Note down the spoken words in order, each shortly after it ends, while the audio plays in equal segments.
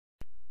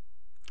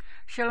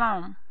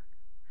Shalom.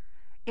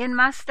 In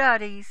my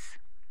studies,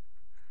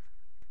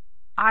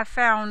 I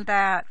found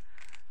that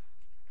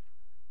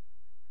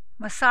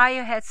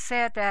Messiah had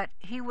said that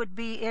he would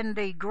be in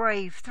the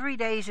grave 3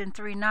 days and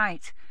 3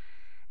 nights.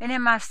 And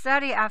in my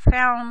study, I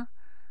found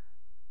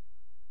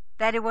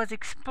that it was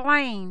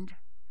explained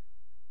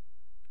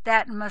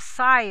that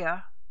Messiah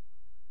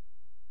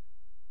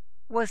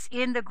was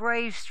in the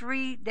grave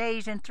 3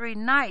 days and 3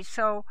 nights.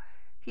 So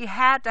he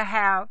had to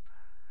have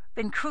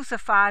been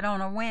crucified on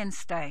a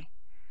Wednesday.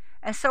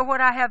 And so what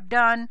I have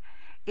done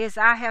is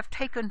I have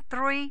taken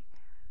 3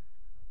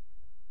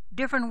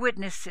 different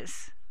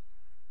witnesses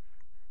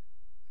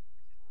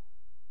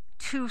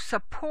to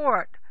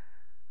support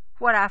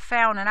what I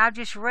found, and I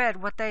just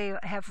read what they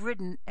have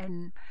written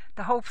in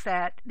the hopes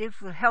that this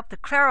will help to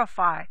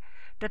clarify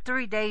the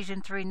 3 days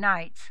and 3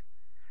 nights.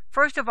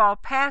 First of all,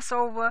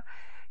 Passover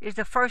is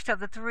the first of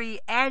the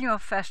 3 annual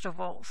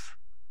festivals,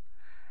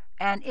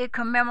 and it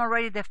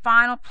commemorated the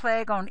final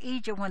plague on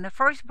Egypt when the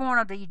firstborn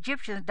of the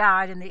Egyptians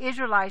died and the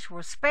Israelites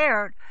were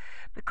spared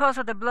because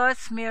of the blood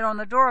smeared on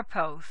the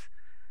doorposts.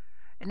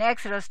 In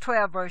Exodus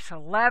 12, verse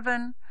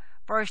 11,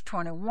 verse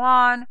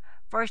 21,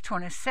 verse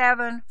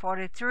 27,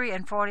 43,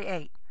 and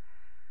 48.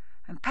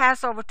 And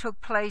Passover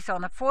took place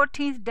on the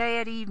 14th day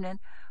at evening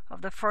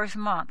of the first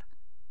month.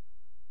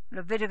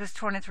 Leviticus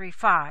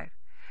 23:5.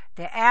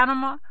 The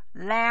animal,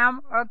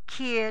 lamb, or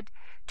kid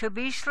to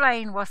be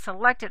slain was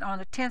selected on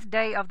the 10th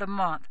day of the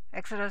month,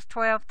 Exodus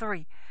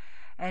 12:3,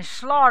 and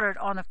slaughtered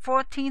on the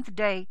 14th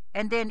day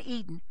and then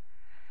eaten,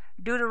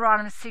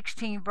 Deuteronomy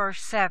 16,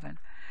 verse 7.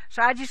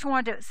 So I just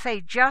wanted to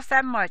say just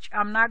that much.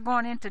 I'm not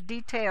going into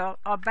detail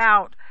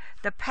about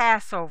the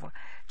Passover,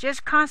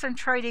 just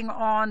concentrating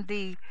on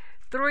the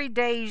 3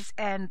 days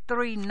and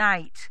 3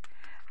 nights.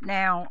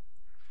 Now,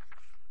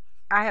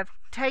 I have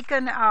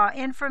taken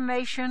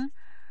information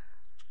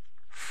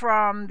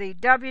from the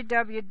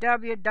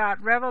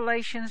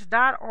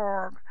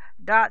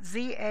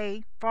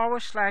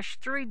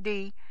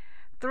www.revelations.org.za/3D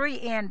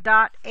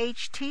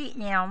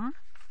 3n.htm,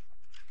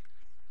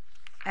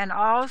 and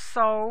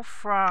also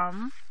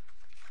from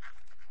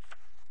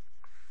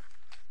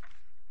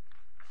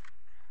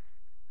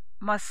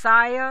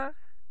Messiah,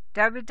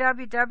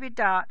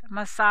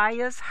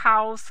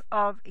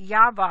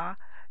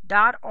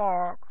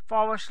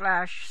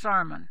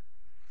 www.messiahshouseofyahweh.org/sermon,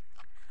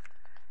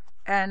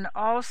 and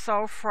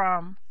also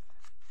from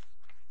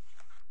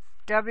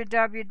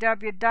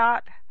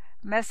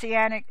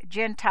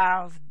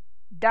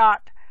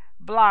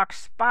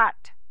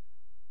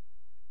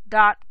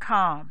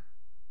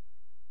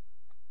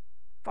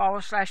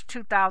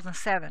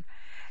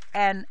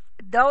And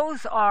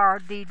those are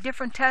the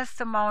different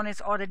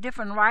testimonies or the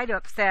different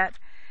write-ups that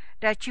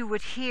you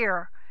would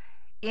hear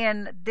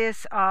in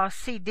this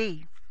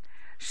CD,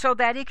 so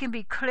that it can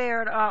be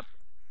cleared up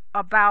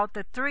about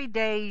the 3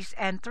 days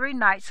and 3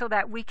 nights, so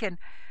that we can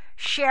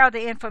share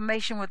the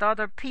information with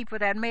other people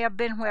that may have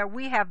been where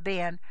we have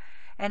been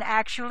and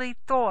actually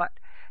thought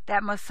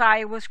that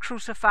Messiah was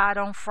crucified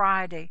on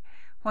Friday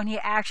when he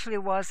actually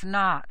was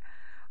not,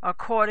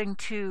 according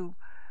to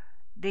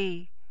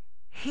the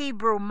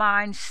Hebrew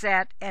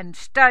mindset and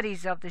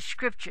studies of the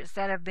scriptures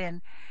that have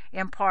been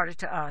imparted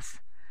to us.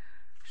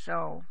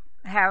 So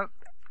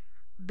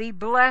be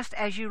blessed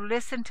as you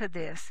listen to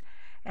this,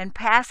 and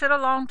pass it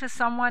along to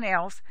someone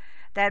else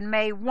that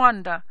may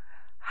wonder,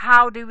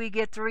 how do we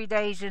get 3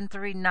 days and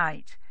 3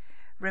 nights?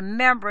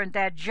 Remembering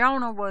that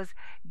Jonah was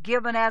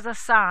given as a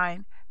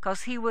sign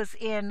because he was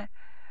in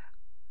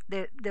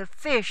the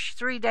fish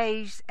 3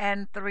 days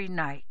and 3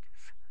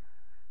 nights.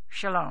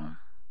 Shalom.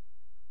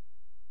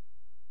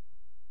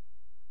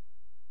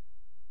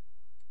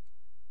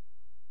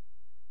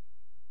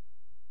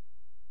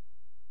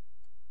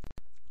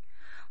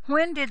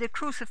 When did the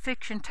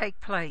crucifixion take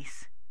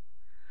place?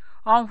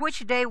 On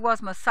which day was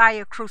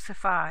Messiah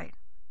crucified?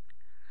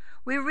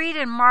 We read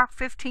in Mark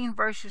 15,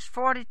 verses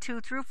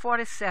 42 through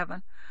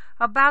 47,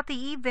 about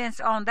the events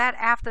on that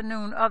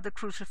afternoon of the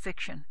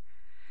crucifixion.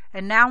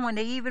 And now when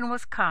the even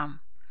was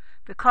come,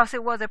 because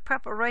it was a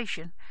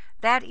preparation,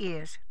 that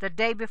is, the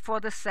day before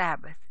the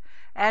Sabbath,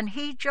 and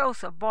he,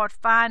 Joseph, bought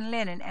fine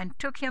linen, and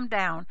took him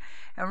down,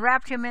 and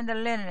wrapped him in the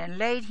linen, and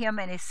laid him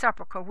in a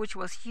sepulchre which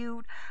was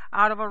hewed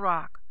out of a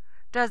rock.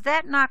 Does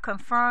that not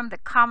confirm the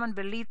common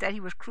belief that he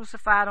was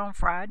crucified on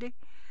Friday?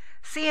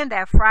 Seeing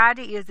that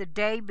Friday is the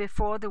day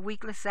before the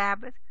weekly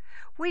Sabbath,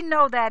 we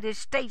know that it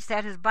states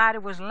that his body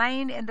was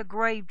laid in the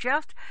grave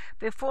just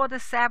before the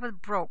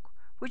Sabbath broke,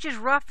 which is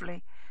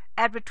roughly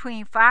at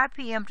between 5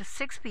 p.m. to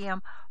 6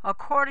 p.m.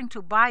 according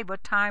to Bible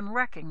time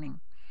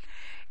reckoning.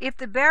 If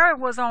the burial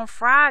was on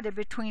Friday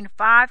between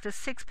 5 to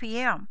 6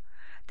 p.m.,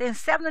 then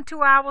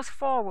 72 hours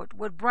forward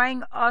would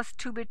bring us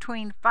to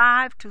between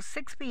 5 to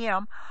 6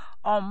 p.m.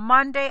 on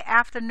Monday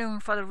afternoon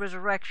for the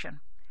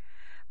resurrection.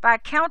 By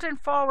counting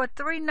forward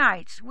 3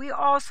 nights, we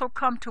also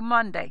come to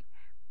Monday.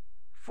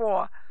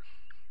 For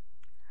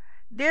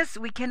this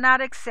we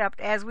cannot accept,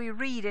 as we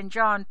read in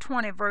John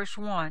 20, verse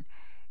 1.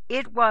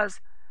 It was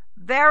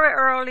very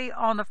early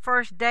on the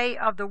first day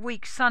of the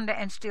week, Sunday,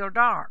 and still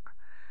dark.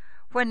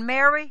 When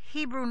Mary,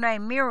 Hebrew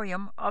name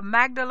Miriam, of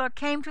Magdala,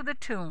 came to the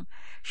tomb,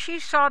 she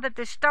saw that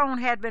the stone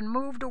had been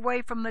moved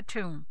away from the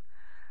tomb.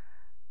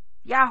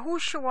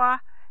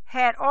 Yahushua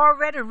had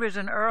already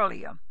risen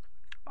earlier.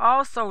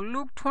 Also,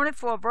 Luke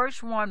 24,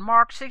 verse 1,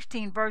 Mark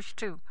 16, verse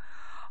 2.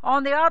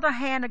 On the other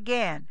hand,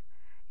 again,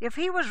 if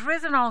he was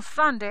risen on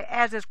Sunday,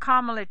 as is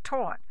commonly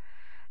taught,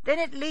 then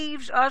it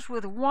leaves us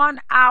with 1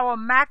 hour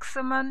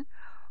maximum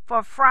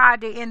for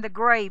Friday in the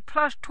grave,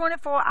 plus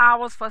 24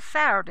 hours for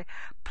Saturday,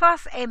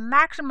 plus a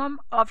maximum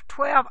of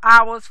 12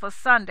 hours for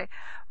Sunday,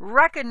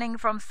 reckoning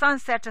from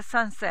sunset to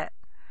sunset.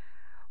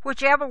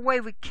 Whichever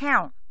way we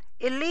count,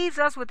 it leaves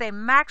us with a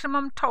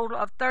maximum total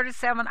of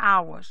 37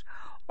 hours,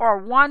 or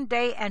 1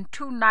 day and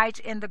 2 nights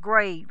in the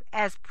grave,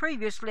 as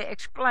previously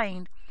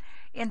explained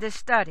in this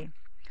study.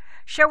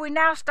 Shall we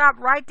now stop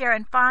right there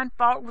and find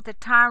fault with the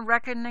time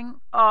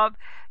reckoning of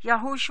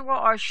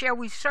Yahushua, or shall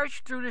we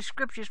search through the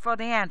scriptures for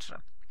the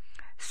answer?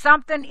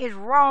 Something is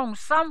wrong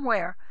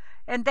somewhere,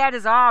 and that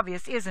is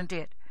obvious, isn't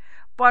it?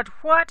 But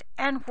what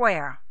and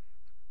where?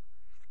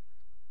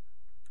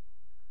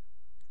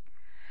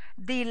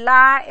 The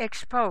lie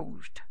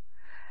exposed.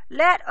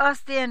 Let us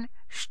then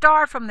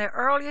start from the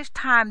earliest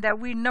time that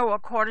we know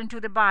according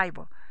to the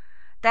Bible,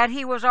 that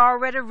he was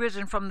already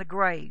risen from the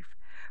grave.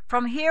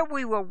 From here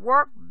we will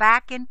work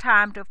back in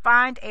time to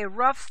find a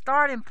rough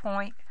starting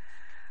point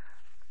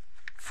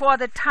for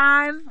the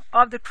time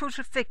of the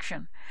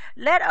crucifixion.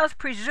 Let us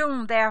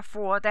presume,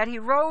 therefore, that he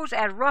rose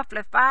at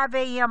roughly 5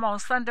 a.m. on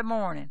Sunday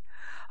morning,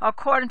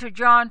 according to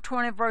John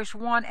 20, verse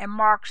 1 and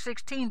Mark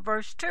 16,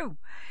 verse 2.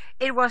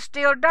 It was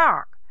still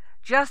dark,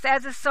 just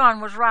as the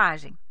sun was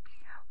rising,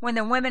 when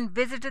the women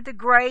visited the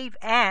grave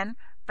and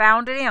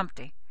found it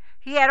empty.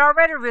 He had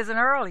already risen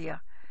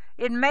earlier.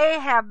 It may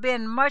have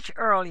been much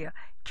earlier.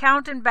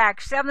 Counting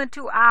back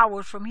 72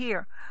 hours from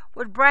here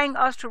would bring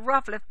us to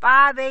roughly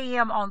 5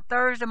 a.m. on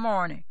Thursday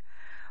morning.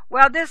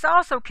 Well, this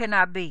also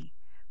cannot be,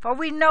 for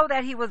we know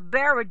that he was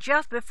buried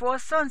just before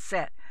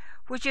sunset,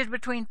 which is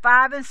between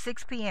 5 and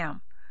 6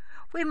 p.m.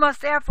 We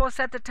must therefore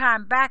set the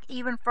time back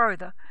even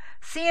further,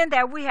 seeing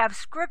that we have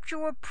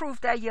scriptural proof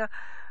that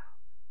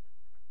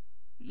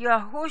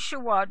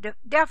Yahushua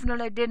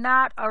definitely did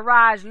not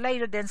arise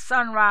later than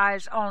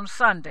sunrise on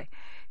Sunday.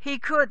 He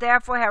could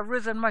therefore have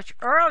risen much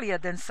earlier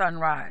than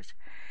sunrise.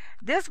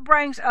 This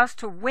brings us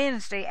to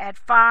Wednesday at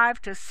 5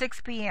 to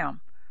 6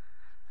 p.m.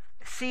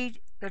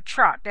 See the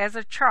chart. There's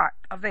a chart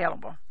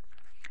available.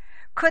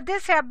 Could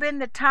this have been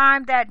the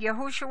time that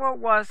Yahushua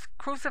was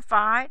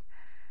crucified?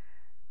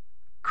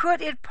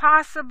 Could it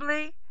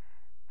possibly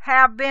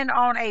have been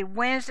on a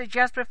Wednesday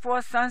just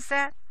before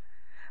sunset?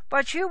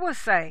 But you will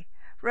say,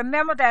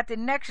 remember that the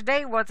next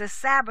day was the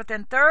Sabbath,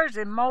 and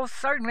Thursday most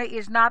certainly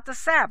is not the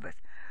Sabbath.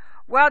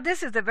 Well,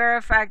 this is the very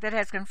fact that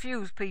has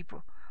confused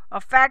people, a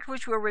fact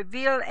which will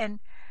reveal an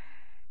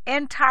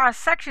entire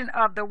section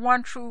of the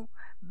one true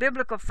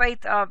biblical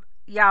faith of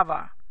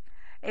Yahweh,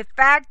 a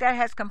fact that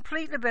has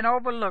completely been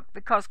overlooked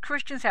because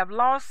Christians have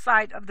lost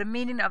sight of the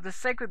meaning of the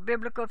sacred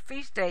biblical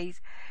feast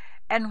days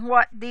and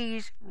what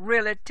these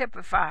really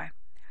typify.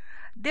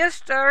 This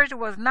Thursday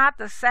was not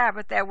the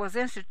Sabbath that was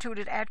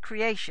instituted at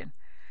creation,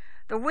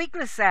 the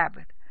weekly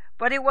Sabbath,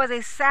 but it was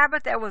a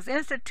Sabbath that was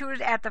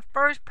instituted at the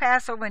first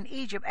Passover in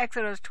Egypt,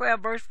 Exodus 12,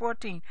 verse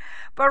 14.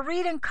 But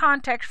read in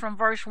context from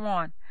verse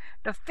 1.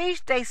 The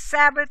feast day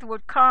Sabbath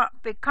would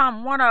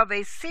become one of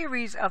a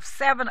series of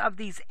 7 of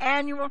these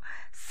annual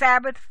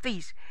Sabbath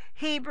feasts,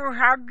 Hebrew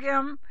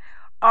Hagim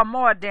or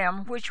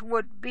Moedim, which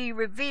would be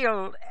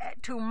revealed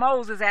to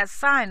Moses at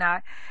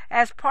Sinai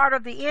as part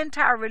of the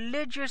entire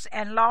religious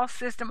and law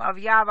system of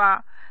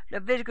Yahweh,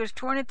 Leviticus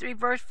 23,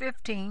 verse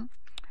 15,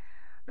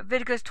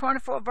 Leviticus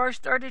 24, verse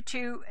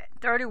 32,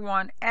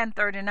 31, and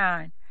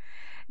 39.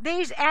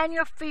 These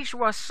annual feasts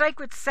were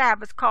sacred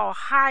Sabbaths called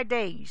high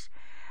days.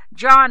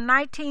 John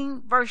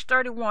 19, verse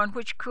 31,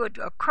 which could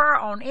occur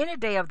on any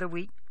day of the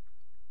week.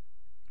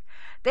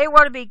 They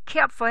were to be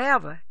kept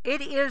forever.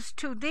 It is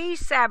to these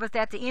Sabbaths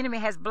that the enemy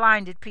has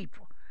blinded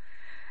people.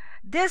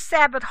 This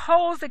Sabbath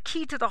holds the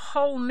key to the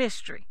whole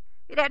mystery.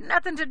 It had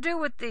nothing to do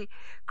with the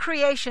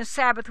creation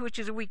Sabbath, which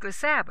is a weekly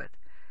Sabbath.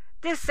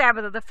 This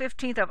Sabbath of the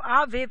 15th of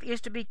Aviv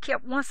is to be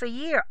kept once a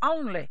year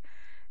only.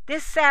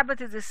 This Sabbath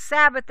is the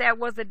Sabbath that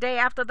was the day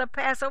after the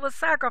Passover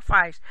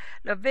sacrifice,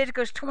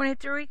 Leviticus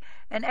 23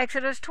 and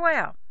Exodus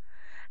 12.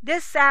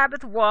 This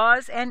Sabbath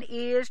was and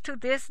is to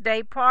this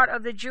day part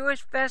of the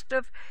Jewish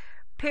festive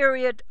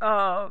period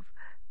of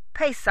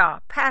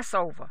Pesach,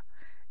 Passover.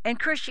 In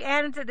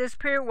Christianity, this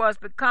period was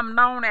become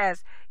known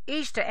as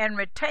Easter and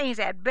retains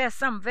at best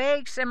some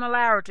vague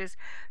similarities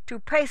to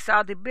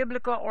Pesach, the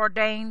biblical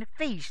ordained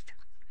feast.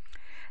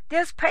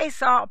 This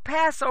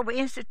Passover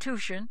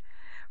institution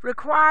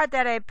required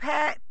that a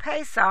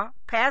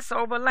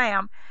Passover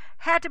lamb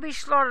had to be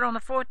slaughtered on the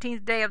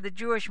 14th day of the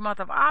Jewish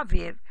month of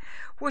Aviv,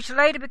 which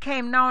later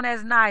became known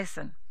as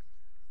Nisan.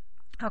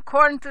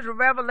 According to the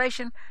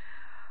revelation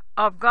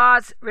of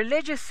God's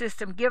religious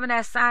system given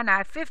at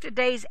Sinai 50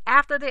 days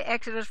after the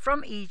exodus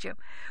from Egypt,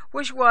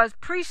 which was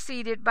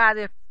preceded by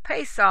the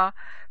Pesach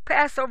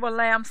Passover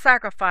lamb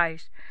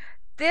sacrifice.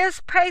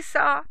 This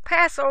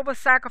Passover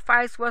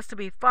sacrifice was to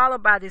be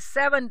followed by the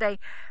 7-day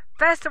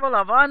festival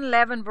of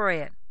unleavened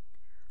bread.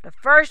 The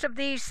first of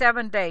these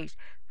 7 days,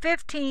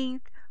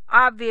 15th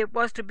Aviv,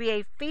 was to be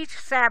a feast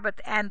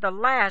Sabbath, and the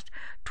last,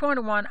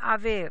 21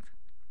 Aviv.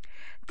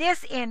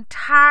 This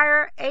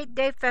entire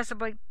 8-day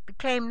festival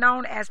became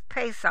known as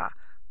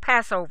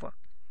Passover.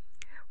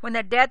 When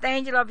the death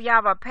angel of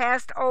Yahweh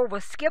passed over,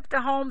 skipped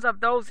the homes of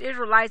those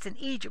Israelites in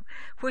Egypt,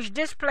 which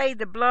displayed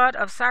the blood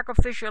of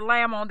sacrificial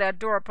lamb on their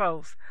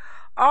doorposts.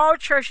 All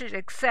churches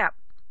accept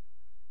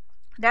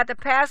that the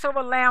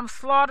Passover lamb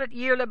slaughtered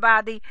yearly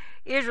by the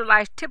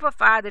Israelites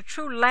typified the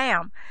true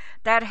lamb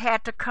that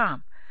had to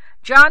come.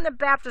 John the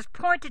Baptist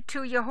pointed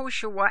to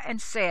Yahushua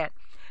and said,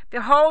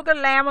 "Behold the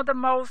Lamb of the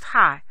Most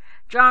High."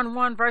 John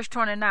 1 verse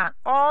 29.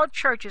 All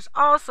churches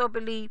also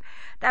believe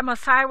that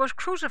Messiah was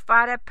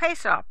crucified at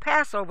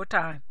Passover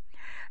time.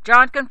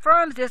 John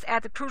confirms this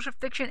at the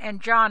crucifixion in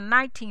John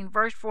 19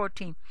 verse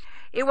 14.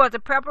 It was the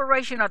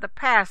preparation of the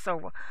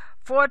Passover,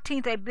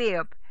 14th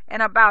Abib,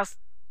 and about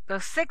the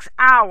 6th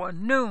hour,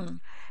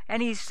 noon.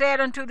 And he said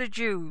unto the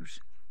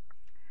Jews,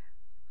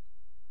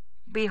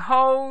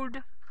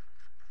 "Behold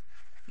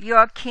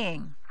your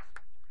king."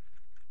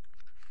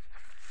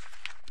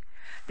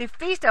 The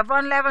Feast of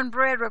Unleavened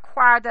Bread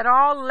required that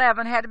all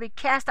leaven had to be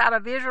cast out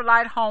of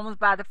Israelite homes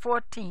by the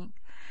 14th,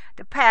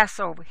 the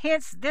Passover.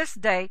 Hence, this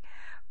day,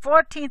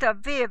 14th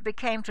Aviv,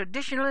 became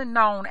traditionally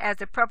known as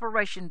the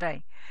preparation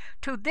day.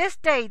 To this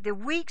day, the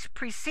weeks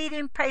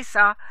preceding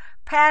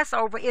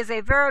Passover, is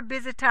a very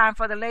busy time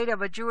for the lady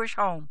of a Jewish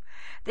home.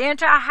 The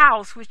entire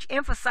house, which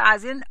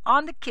emphasis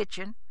on the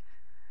kitchen,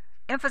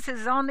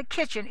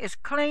 is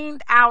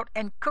cleaned out,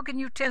 and cooking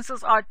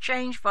utensils are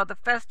changed for the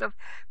festive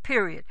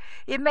period.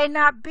 It may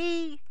not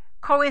be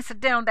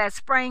coincidental that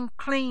spring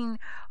clean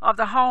of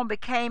the home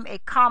became a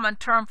common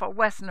term for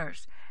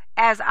Westerners,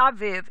 as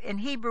Aviv in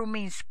Hebrew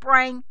means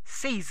spring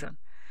season.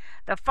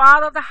 The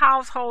father of the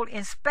household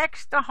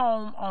inspects the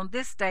home on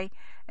this day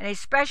in a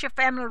special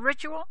family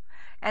ritual,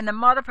 and the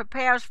mother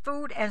prepares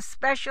food and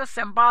special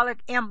symbolic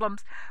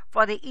emblems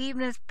for the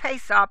evening's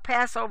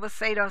Passover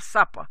Seder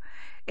supper.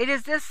 It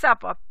is this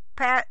supper,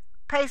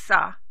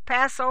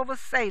 Passover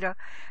Seder,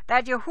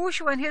 that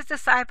Yahushua and his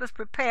disciples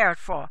prepared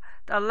for,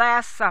 the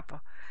Last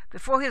Supper,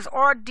 before his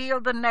ordeal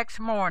the next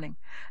morning.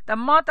 The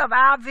month of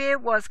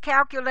Aviv was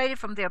calculated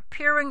from the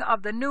appearing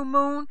of the new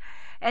moon,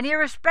 and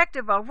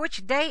irrespective of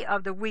which day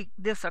of the week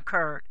this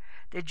occurred,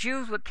 the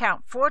Jews would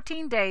count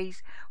 14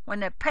 days when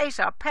the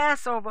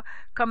Passover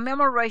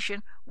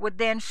commemoration would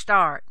then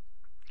start.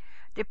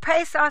 The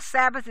Pesach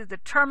Sabbath is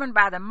determined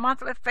by the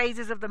monthly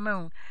phases of the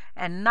moon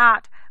and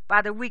not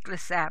by the weekly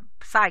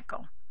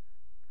cycle.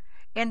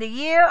 In the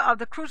year of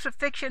the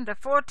crucifixion, the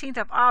 14th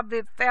of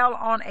Aviv fell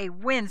on a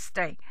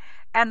Wednesday,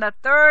 and the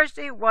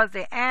Thursday was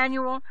the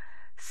annual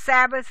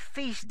Sabbath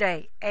feast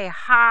day, a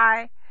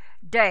high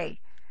day.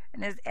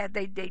 And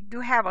they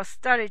do have a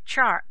study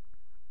chart.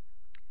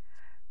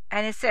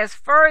 And it says,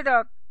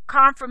 further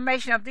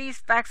confirmation of these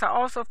facts are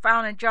also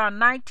found in John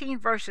 19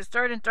 verses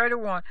 30 and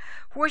 31,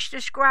 which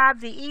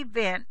describe the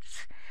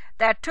events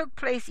that took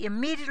place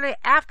immediately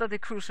after the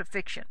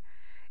crucifixion.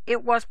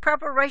 It was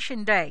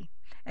preparation day,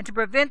 and to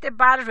prevent the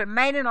bodies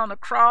remaining on the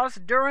cross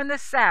during the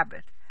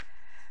Sabbath,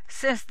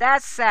 since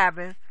that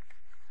Sabbath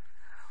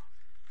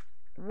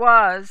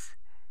was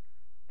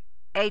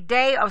a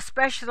day of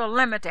special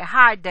limit, a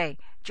high day.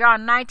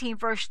 John 19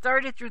 verse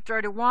 30 through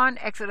 31,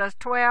 Exodus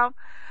 12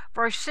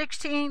 verse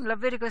 16,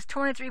 Leviticus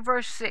 23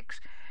 verse 6.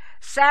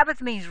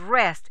 Sabbath means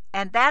rest,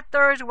 and that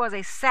Thursday was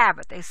a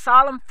Sabbath, a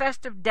solemn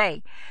festive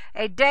day,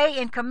 a day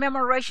in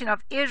commemoration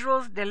of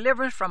Israel's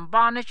deliverance from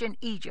bondage in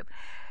Egypt.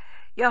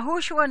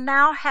 Yahushua,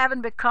 now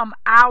having become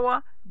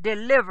our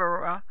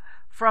deliverer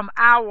from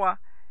our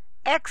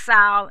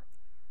exile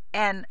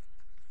and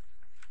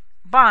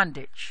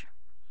bondage.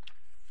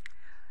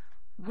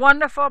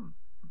 Wonderful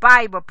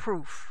Bible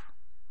proof.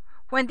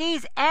 When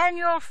these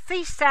annual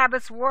feast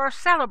Sabbaths were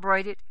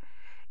celebrated,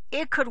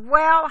 it could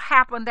well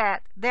happen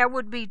that there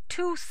would be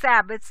 2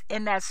 Sabbaths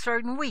in that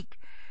certain week,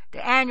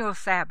 the annual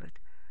Sabbath,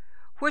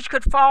 which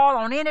could fall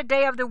on any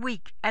day of the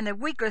week, and the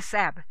weekly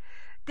Sabbath.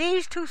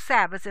 These 2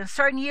 Sabbaths, in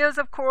certain years,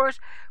 of course,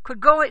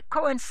 could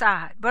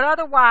coincide, but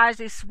otherwise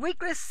this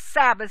weekly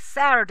Sabbath,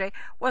 Saturday,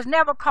 was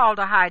never called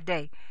a high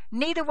day.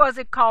 Neither was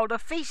it called a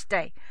feast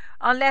day,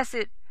 unless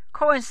it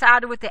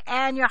coincided with the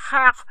annual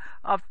Chag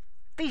of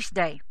feast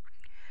day.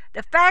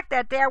 The fact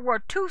that there were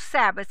 2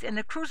 Sabbaths in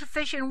the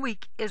crucifixion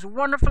week is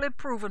wonderfully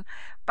proven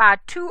by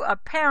 2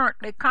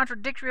 apparently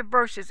contradictory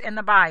verses in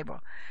the Bible.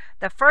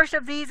 The first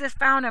of these is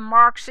found in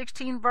Mark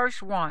 16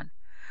 verse 1.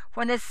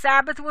 When the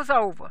Sabbath was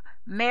over,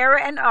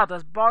 Mary and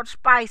others bought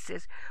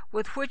spices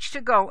with which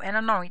to go and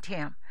anoint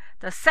him.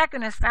 The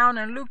second is found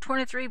in Luke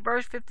 23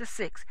 verse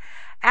 56.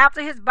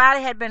 After his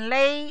body had been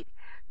laid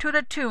to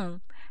the tomb,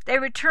 they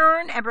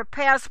returned and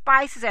prepared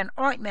spices and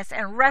ointments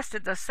and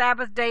rested the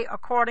Sabbath day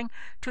according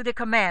to the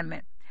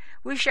commandment.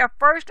 We shall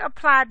first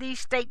apply these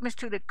statements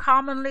to the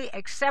commonly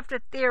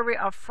accepted theory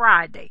of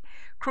Friday.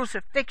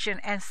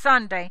 crucifixion and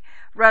Sunday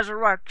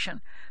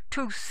resurrection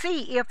to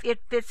see if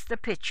it fits the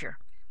picture.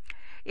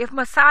 If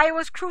Messiah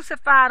was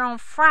crucified on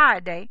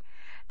Friday,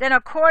 then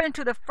according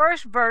to the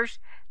first verse,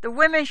 the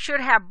women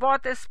should have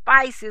bought the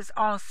spices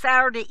on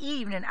Saturday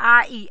evening,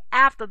 i.e.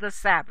 after the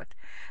Sabbath.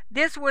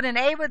 This would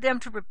enable them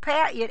to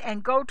prepare it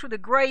and go to the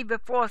grave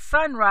before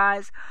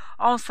sunrise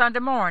on Sunday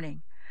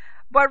morning.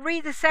 But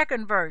read the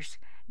second verse.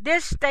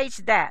 This states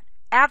that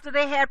after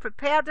they had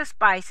prepared the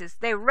spices,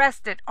 they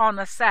rested on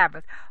the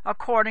Sabbath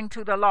according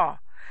to the law.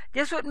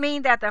 This would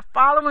mean that the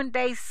following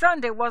day,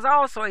 Sunday, was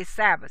also a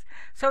Sabbath,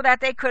 so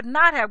that they could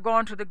not have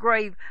gone to the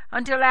grave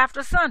until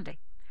after Sunday.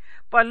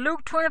 But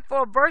Luke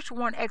 24 verse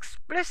 1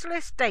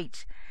 explicitly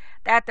states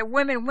that the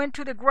women went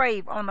to the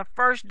grave on the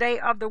first day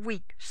of the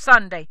week,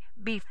 Sunday,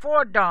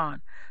 before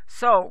dawn.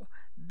 So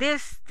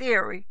this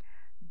theory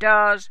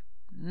does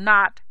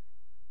not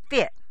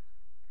fit.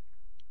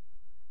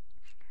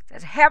 It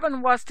says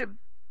heaven was to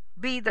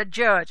be the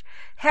judge.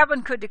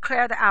 Heaven could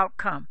declare the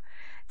outcome.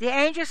 The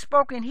angel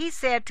spoke, and he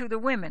said to the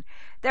women,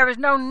 "There is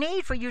no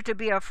need for you to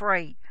be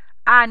afraid.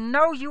 I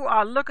know you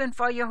are looking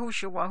for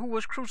Yahushua, who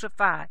was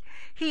crucified.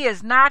 He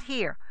is not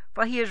here,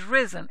 for he is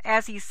risen,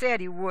 as he said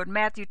he would."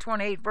 Matthew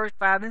 28, verse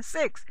 5 and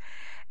 6.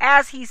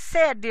 As he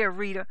said, dear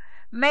reader,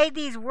 may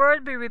these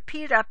words be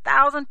repeated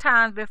 1,000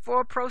 times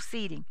before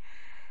proceeding.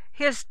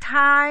 His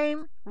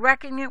time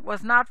reckoning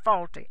was not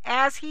faulty.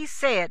 As he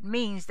said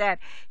means that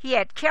he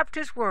had kept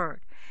his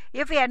word.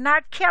 If he had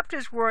not kept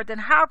his word, then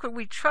how could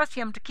we trust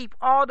him to keep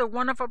all the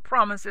wonderful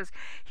promises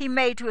he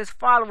made to his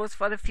followers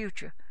for the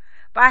future?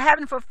 By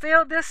having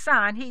fulfilled this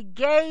sign, he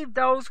gave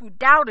those who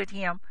doubted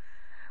him.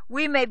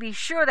 We may be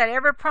sure that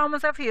every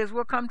promise of his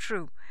will come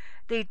true.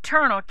 The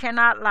eternal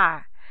cannot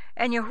lie.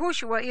 And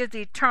Yahushua is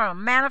the eternal,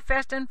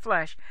 manifest in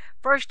flesh.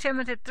 1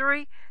 Timothy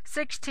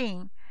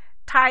 3:16,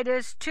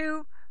 Titus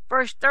 2,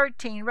 verse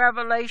 13,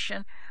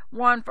 Revelation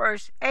 1,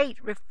 verse 8,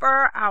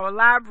 refer our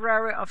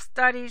library of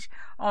studies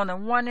on the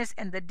oneness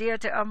and the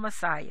deity of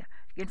Messiah.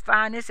 You can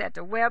find this at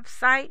the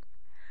website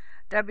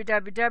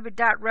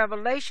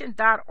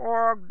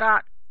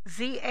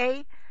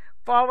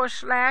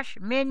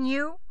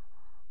www.revelation.org.za/menu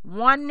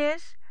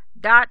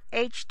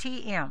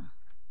oneness.htm.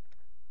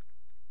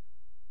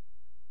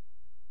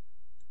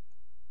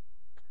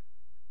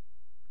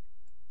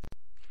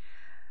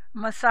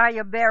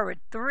 Messiah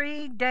buried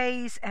 3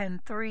 days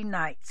and 3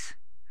 nights,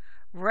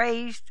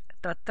 raised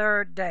the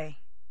third day.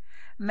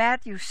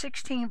 Matthew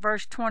 16,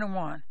 verse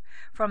 21.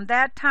 From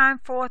that time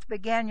forth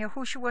began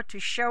Yahushua to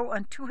show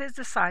unto his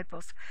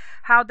disciples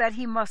how that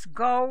he must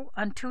go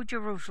unto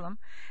Jerusalem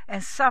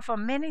and suffer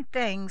many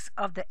things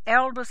of the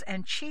elders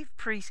and chief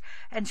priests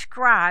and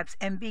scribes,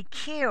 and be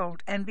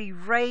killed and be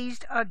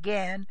raised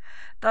again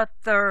the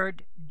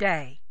third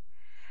day.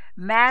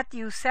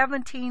 Matthew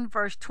 17,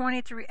 verse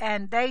 23,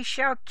 and they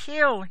shall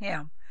kill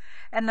him,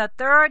 and the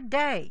third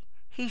day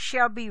he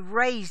shall be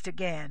raised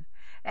again.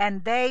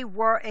 And they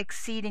were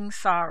exceeding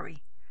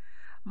sorry.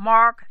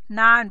 Mark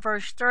 9,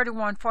 verse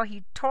 31, for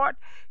he taught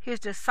his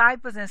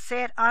disciples and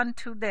said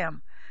unto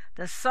them,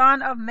 the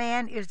Son of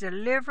Man is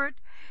delivered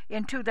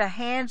into the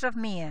hands of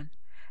men,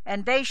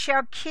 and they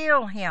shall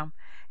kill him,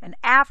 and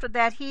after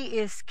that he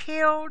is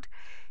killed,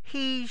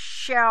 he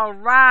shall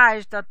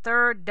rise the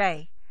third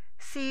day.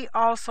 See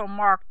also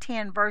Mark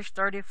 10, verse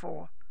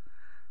 34.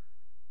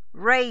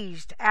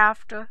 Raised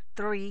after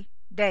 3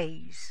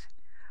 days.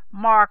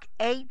 Mark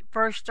 8,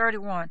 verse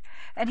 31.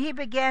 And he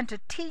began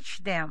to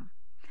teach them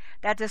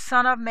that the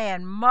Son of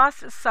Man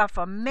must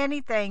suffer many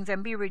things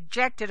and be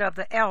rejected of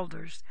the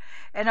elders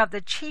and of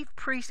the chief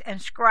priests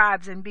and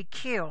scribes, and be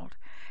killed,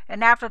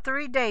 and after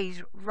 3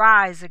 days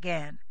rise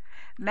again.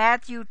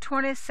 Matthew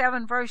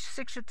 27, verse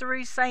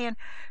 63, saying,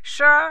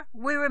 Sir,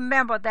 we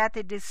remember that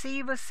the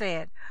deceiver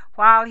said,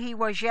 while he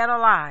was yet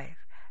alive,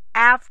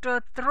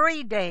 after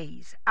 3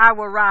 days I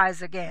will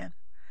rise again.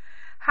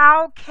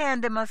 How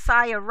can the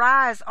Messiah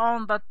rise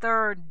on the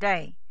third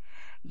day?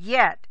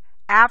 Yet,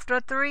 after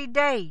 3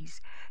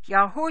 days,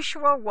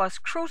 Yahushua was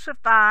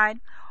crucified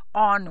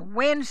on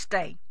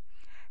Wednesday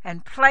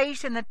and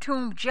placed in the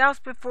tomb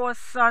just before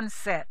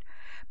sunset,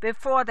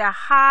 before the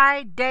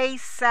high day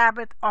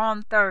Sabbath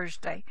on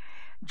Thursday.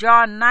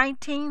 John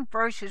 19,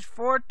 verses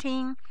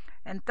 14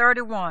 and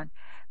 31.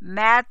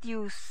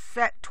 Matthew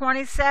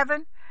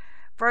 27,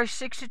 verse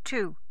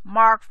 62.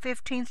 Mark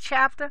 15th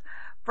chapter,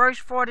 verse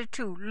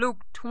 42.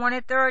 Luke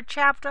 23rd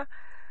chapter,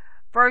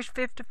 verse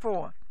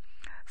 54.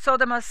 So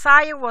the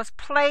Messiah was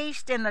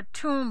placed in the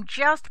tomb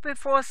just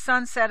before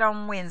sunset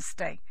on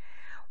Wednesday.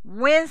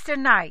 Wednesday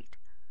night,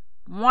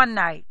 1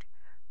 night.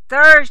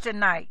 Thursday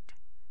night,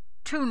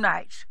 2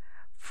 nights.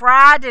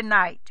 Friday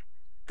night,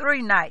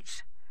 3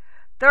 nights.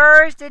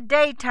 Thursday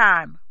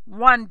daytime,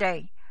 1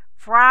 day.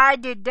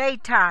 Friday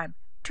daytime,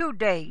 2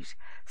 days.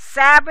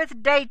 Sabbath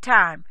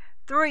daytime,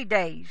 3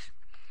 days.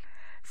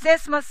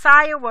 Since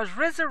Messiah was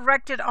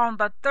resurrected on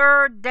the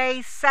third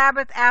day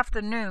Sabbath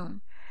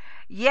afternoon,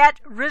 yet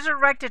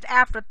resurrected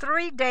after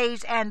 3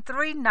 days and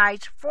 3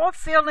 nights,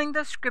 fulfilling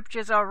the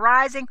scriptures of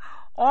rising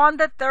on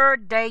the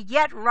 3rd day,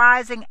 yet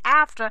rising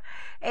after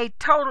a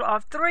total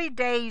of 3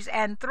 days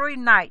and 3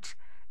 nights,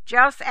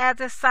 just as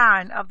the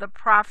sign of the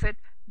prophet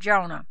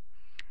Jonah.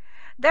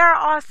 There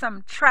are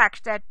some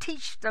tracts that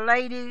teach the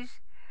ladies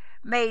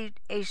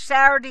made a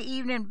Saturday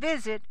evening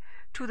visit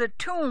to the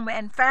tomb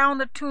and found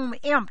the tomb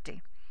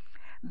empty,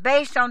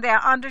 based on their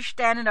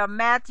understanding of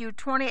Matthew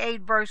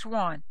 28 verse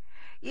 1.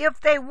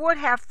 If they would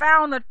have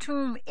found the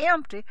tomb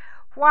empty,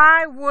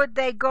 why would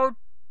they go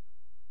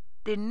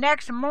the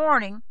next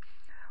morning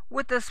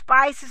with the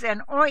spices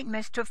and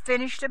ointments to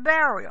finish the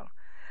burial?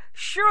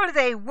 Surely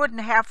they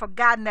wouldn't have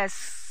forgotten that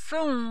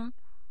soon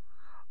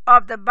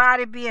of the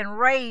body being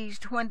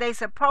raised when they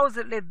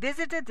supposedly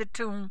visited the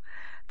tomb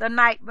the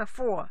night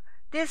before.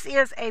 This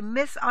is a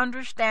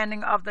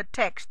misunderstanding of the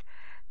text.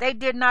 They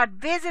did not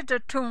visit the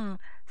tomb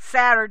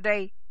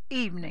Saturday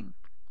evening.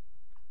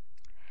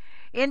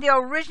 In the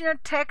original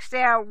text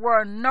there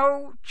were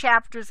no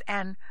chapters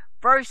and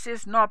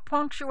verses nor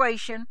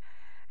punctuation,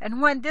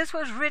 and when this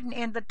was written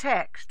in the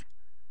text,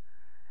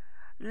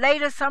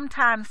 later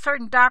sometimes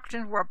certain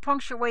doctrines were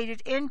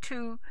punctuated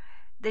into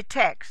the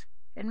text.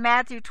 In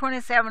Matthew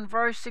 27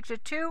 verse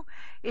 62,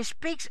 it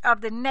speaks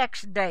of the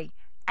next day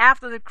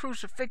after the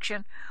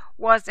crucifixion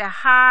was the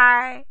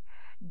high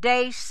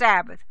day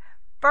Sabbath,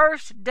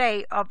 first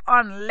day of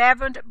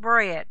unleavened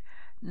bread,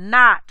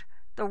 not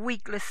the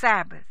weekly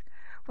Sabbath.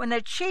 When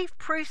the chief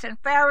priests and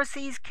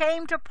Pharisees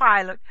came to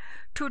Pilate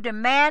to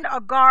demand a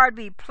guard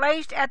be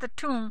placed at the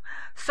tomb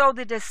so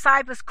the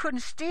disciples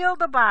couldn't steal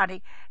the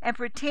body and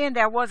pretend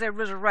there was a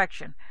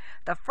resurrection,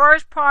 the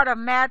first part of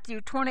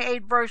Matthew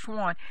 28 verse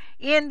 1,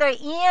 in the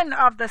end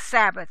of the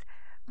Sabbath,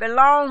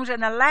 belongs in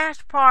the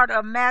last part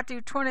of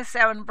Matthew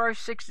 27 verse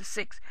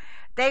 66.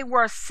 They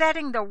were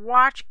setting the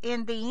watch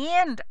in the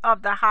end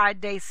of the high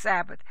day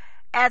Sabbath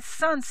at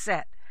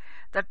sunset,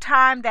 the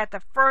time that the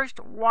first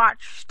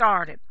watch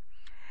started.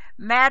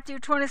 Matthew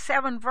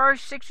 27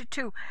 verse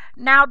 62.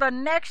 Now the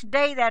next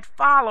day that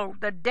followed,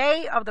 the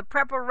day of the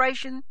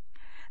preparation,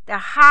 the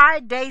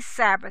high day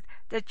Sabbath,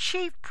 the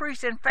chief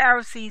priests and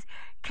Pharisees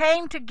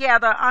came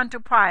together unto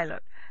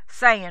Pilate,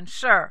 saying,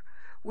 Sir,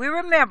 we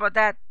remember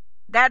that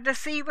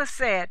deceiver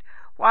said,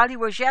 while he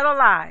was yet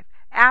alive,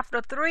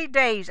 after 3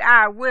 days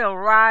I will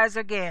rise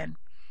again.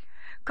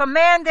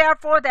 Command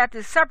therefore that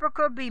the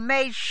sepulchre be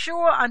made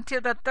sure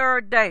until the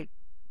 3rd day,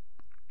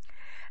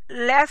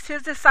 lest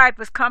his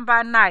disciples come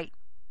by night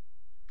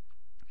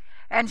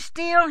and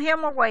steal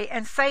him away,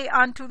 and say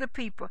unto the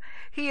people,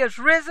 He is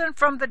risen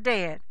from the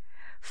dead.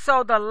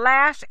 So the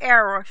last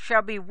error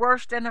shall be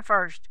worse than the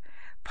first.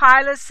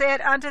 Pilate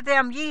said unto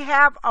them, Ye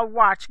have a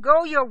watch,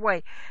 go your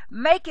way,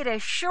 make it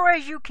as sure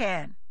as you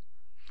can.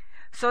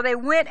 So they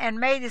went and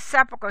made the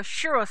sepulchre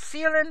sure,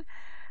 sealing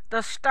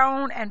the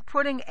stone and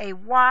putting a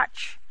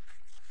watch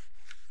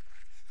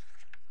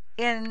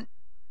in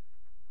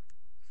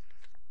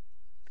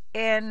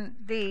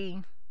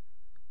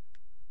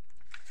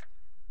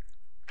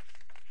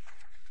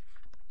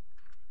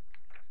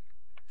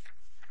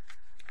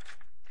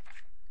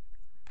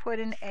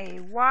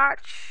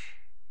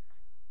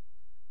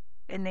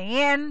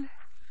the end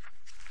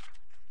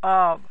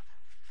of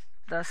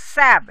the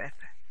Sabbath,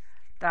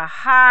 the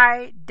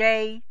high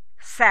day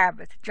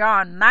Sabbath.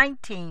 John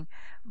 19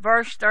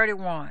 verse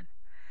 31.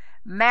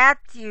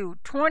 Matthew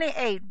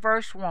 28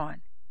 verse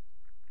 1.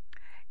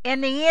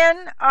 In the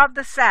end of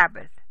the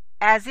Sabbath,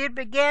 as it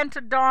began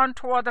to dawn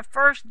toward the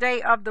first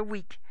day of the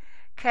week,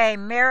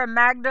 came Mary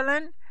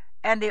Magdalene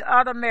and the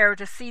other Mary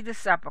to see the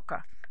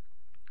sepulchre.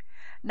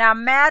 Now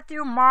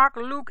Matthew, Mark,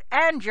 Luke,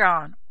 and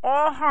John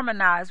all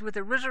harmonize with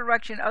the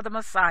resurrection of the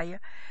Messiah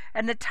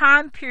and the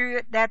time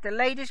period that the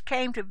ladies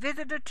came to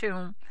visit the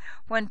tomb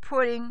when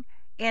putting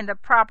in the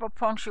proper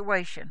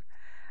punctuation.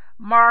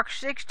 Mark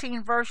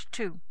 16 verse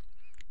 2.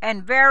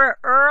 And very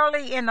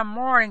early in the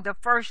morning, the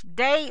first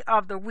day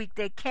of the week,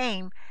 they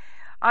came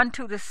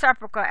unto the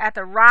sepulchre at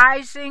the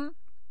rising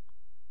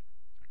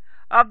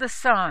of the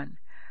sun.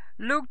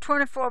 Luke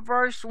 24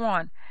 verse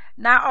 1.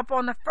 Now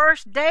upon the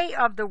first day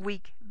of the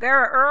week,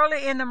 very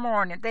early in the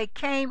morning, they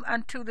came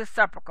unto the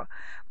sepulchre,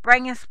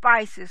 bringing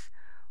spices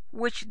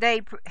which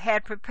they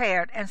had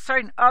prepared, and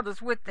certain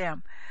others with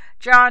them.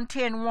 John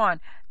 10:1.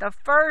 The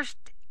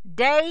first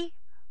day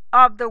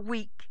of the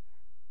week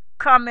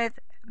cometh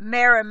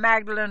Mary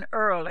Magdalene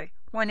early,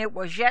 when it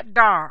was yet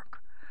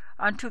dark,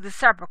 unto the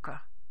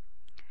sepulchre,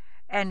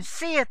 and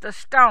seeth the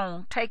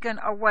stone taken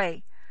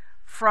away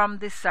from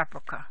the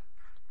sepulchre.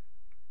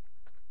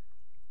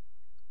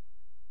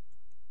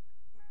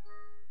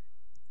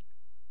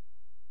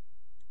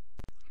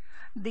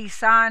 The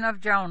sign of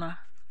Jonah.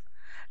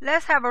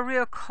 Let's have a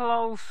real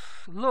close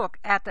look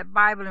at the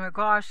Bible in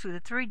regards to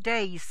the 3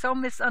 days so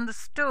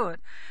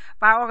misunderstood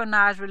by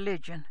organized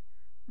religion.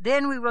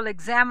 Then we will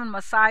examine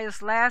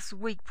Messiah's last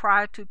week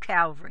prior to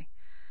Calvary.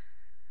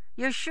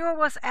 Yeshua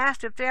was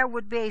asked if there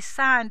would be a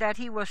sign that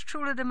he was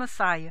truly the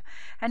Messiah,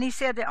 and he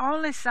said the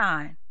only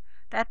sign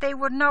that they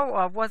would know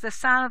of was the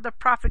sign of the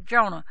prophet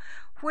Jonah,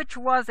 which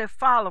was the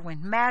following,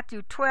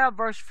 Matthew 12,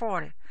 verse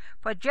 40.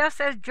 For just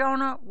as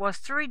Jonah was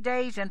 3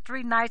 days and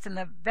 3 nights in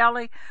the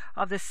belly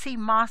of the sea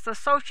monster,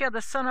 so shall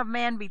the Son of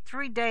Man be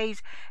 3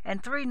 days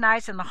and 3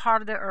 nights in the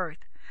heart of the earth.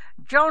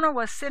 Jonah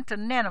was sent to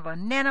Nineveh,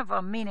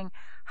 Nineveh meaning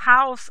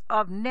house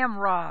of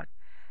Nimrod,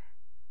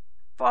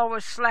 /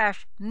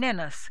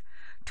 Ninus,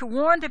 to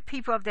warn the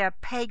people of their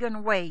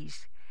pagan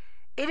ways.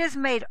 It is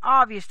made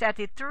obvious that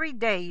the 3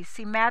 days,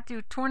 see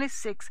Matthew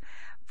 26,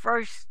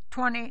 verse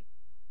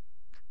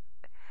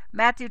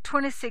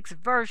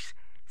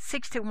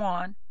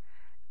 61,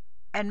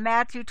 and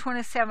Matthew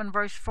 27,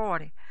 verse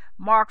 40,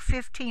 Mark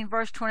 15,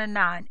 verse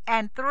 29,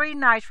 and 3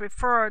 nights were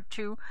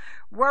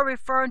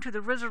referring to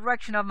the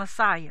resurrection of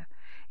Messiah.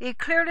 It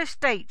clearly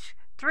states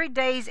 3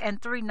 days and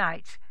 3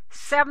 nights,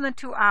 7 and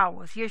 2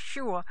 hours.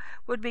 Yeshua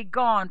would be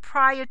gone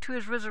prior to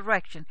his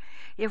resurrection.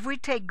 If we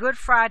take Good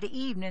Friday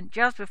evening,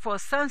 just before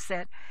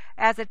sunset,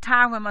 as the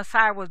time when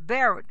Messiah was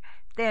buried,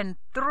 then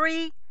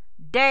 3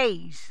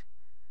 days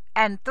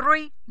and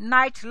 3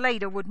 nights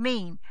later would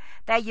mean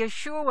that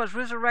Yeshua was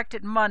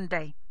resurrected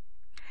Monday.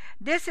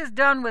 This is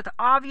done with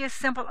obvious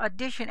simple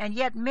addition, and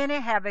yet many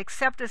have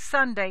accepted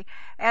Sunday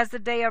as the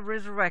day of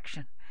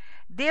resurrection.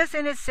 This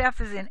in itself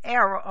is an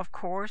error, of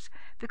course,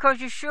 because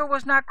Yeshua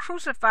was not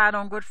crucified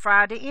on Good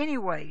Friday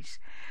anyways.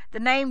 The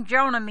name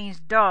Jonah means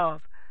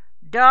dove.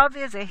 Dove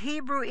is a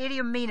Hebrew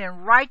idiom meaning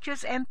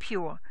righteous and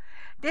pure.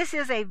 This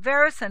is a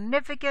very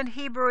significant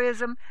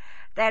Hebrewism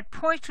that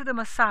points to the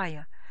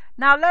Messiah.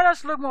 Now let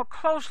us look more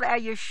closely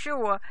at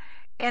Yeshua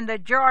in the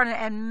Jordan,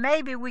 and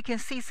maybe we can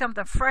see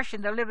something fresh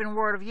in the living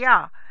word of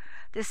Yah.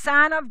 The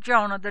sign of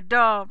Jonah, the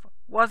dove,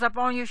 was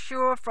upon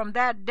Yeshua from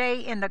that day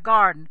in the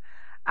garden,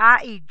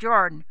 i.e.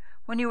 Jordan,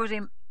 when he was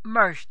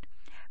immersed,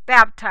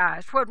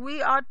 baptized. What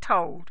we are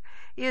told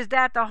is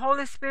that the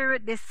Holy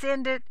Spirit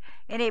descended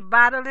in a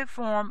bodily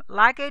form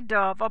like a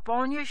dove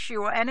upon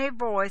Yeshua, and a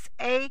voice,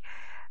 a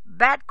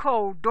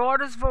bat-cold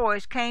daughter's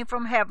voice, came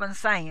from heaven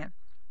saying,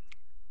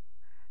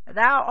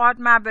 Thou art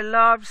my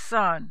beloved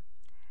Son.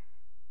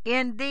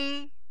 In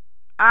thee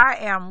I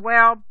am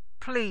well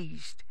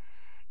pleased.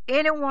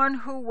 Anyone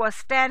who was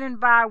standing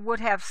by would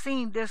have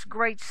seen this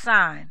great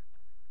sign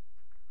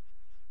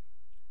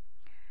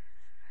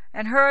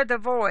and heard the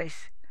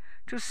voice.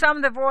 To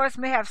some the voice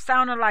may have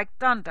sounded like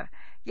thunder,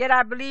 yet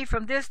I believe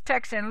from this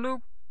text in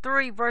Luke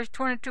 3, verse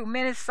 22,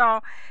 many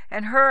saw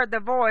and heard the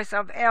voice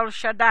of El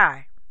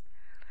Shaddai.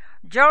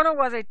 Jonah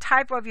was a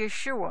type of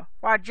Yeshua.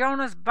 While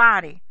Jonah's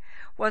body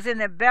was in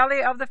the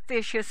belly of the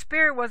fish, his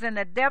spirit was in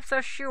the depths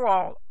of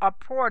Sheol,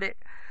 uprooted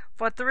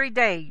for 3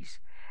 days.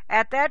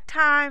 At that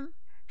time,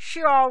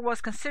 Sheol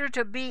was considered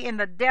to be in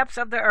the depths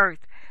of the earth,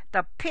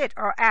 the pit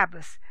or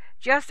abyss.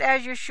 Just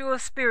as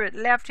Yeshua's spirit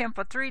left him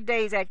for 3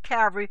 days at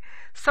Calvary,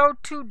 so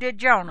too did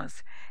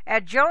Jonah's.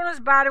 As Jonah's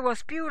body was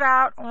spewed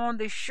out on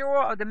the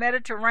shore of the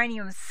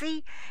Mediterranean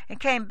Sea and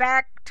came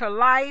back to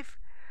life,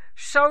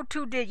 so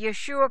too did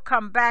Yeshua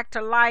come back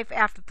to life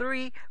after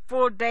 3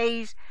 full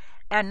days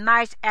and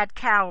nights at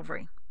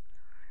Calvary.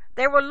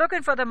 They were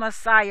looking for the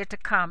Messiah to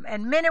come,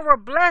 and many were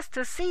blessed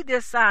to see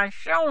this sign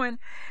showing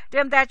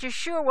them that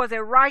Yeshua was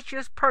a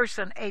righteous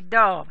person, a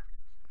dove.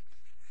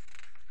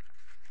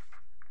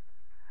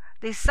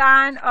 The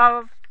sign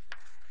of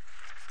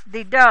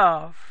the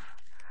dove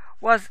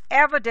was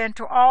evident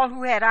to all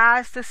who had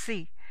eyes to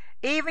see.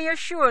 Even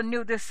Yeshua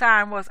knew this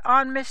sign was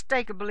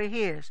unmistakably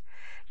his.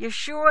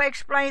 Yeshua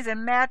explains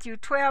in Matthew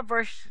 12,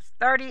 verses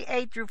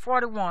 38 through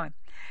 41.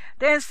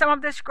 Then some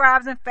of the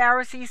scribes and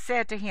Pharisees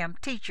said to him,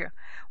 Teacher,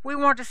 we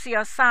want to see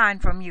a sign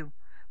from you.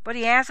 But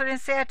he answered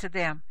and said to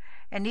them,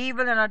 An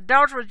evil and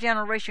adulterous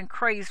generation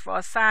craves for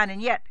a sign,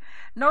 and yet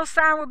no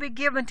sign will be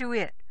given to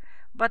it,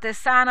 but the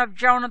sign of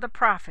Jonah the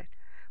prophet.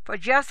 For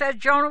just as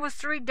Jonah was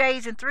 3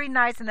 days and 3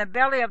 nights in the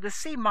belly of the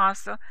sea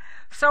monster,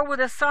 so will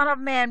the Son of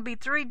Man be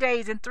 3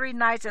 days and 3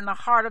 nights in the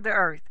heart of the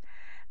earth.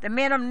 The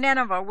men of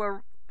Nineveh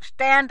will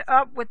stand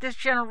up with this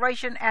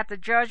generation at the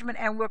judgment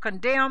and will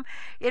condemn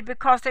it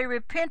because they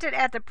repented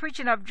at the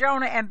preaching of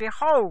Jonah, and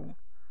behold,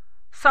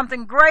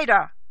 something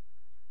greater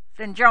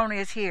than Jonah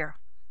is here.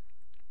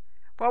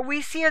 What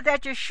we see is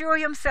that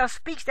Yeshua himself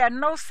speaks that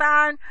no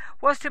sign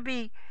was to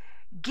be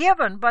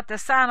given but the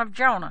sign of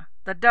Jonah,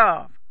 the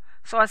dove.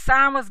 So a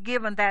sign was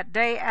given that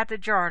day at the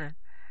Jordan,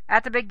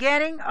 at the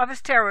beginning of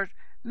his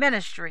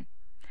ministry,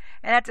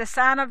 and that the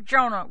sign of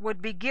Jonah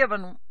would be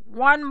given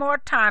one more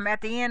time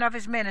at the end of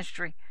his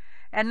ministry,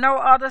 and no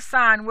other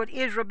sign would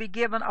Israel be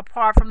given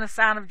apart from the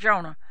sign of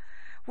Jonah.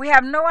 We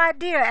have no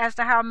idea as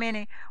to how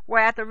many were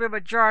at the river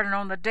Jordan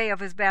on the day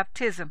of his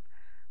baptism,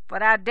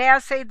 but I dare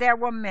say there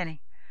were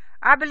many.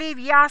 I believe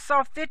Yah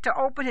saw fit to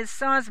open his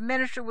son's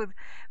ministry with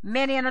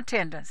many in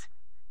attendance.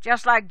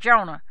 Just like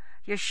Jonah,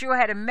 Yeshua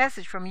had a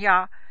message from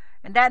Yah,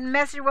 and that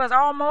message was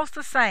almost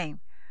the same.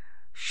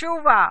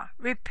 Shuvah,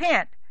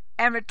 repent,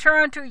 and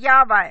return to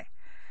Yahweh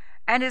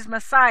and his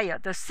Messiah,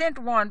 the sent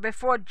one,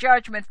 before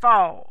judgment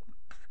falls.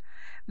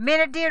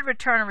 Many did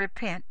return and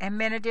repent, and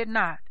many did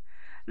not.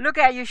 Look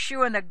at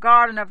Yeshua in the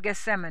Garden of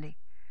Gethsemane.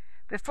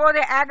 Before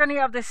the agony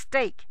of the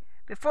stake,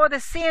 before the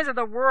sins of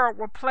the world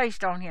were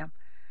placed on him.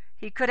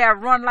 He could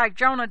have run like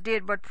Jonah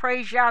did, but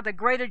praise Yah, the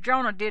greater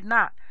Jonah did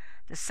not.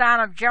 The sign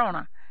of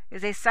Jonah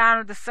is a sign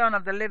of the Son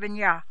of the living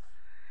Yah.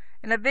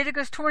 In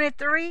Leviticus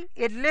 23,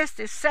 it lists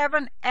the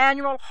 7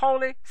 annual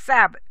holy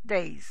Sabbath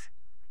days.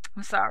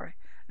 Let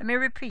me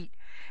repeat.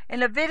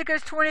 In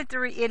Leviticus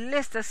 23, it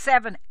lists the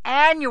 7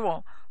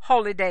 annual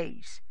holy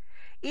days.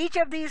 Each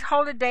of these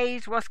holy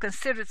days was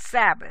considered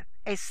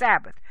a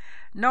Sabbath,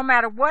 no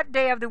matter what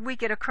day of the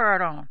week it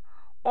occurred on.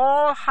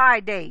 All high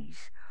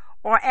days,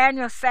 or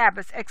annual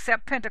Sabbaths,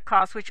 except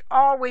Pentecost, which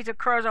always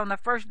occurs on the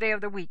first day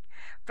of the week,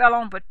 fell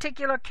on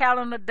particular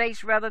calendar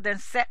dates rather than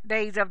set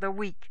days of the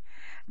week.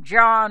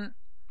 John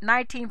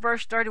 19,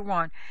 verse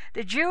 31.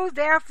 The Jews,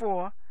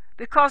 therefore,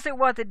 because it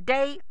was a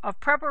day of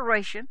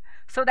preparation,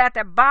 so that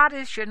their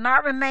bodies should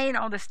not remain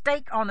on the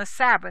stake on the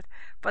Sabbath,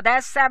 for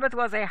that Sabbath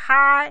was a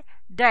high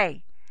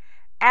day,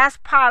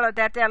 asked Pilate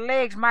that their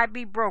legs might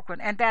be broken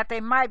and that they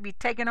might be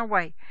taken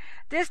away.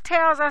 This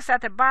tells us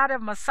that the body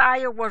of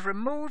Messiah was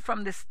removed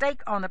from the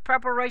stake on the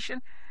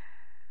preparation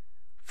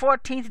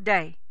 14th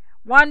day,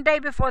 one day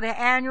before the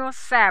annual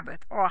Sabbath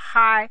or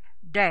high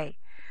day.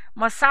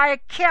 Messiah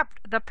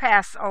kept the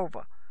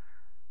Passover,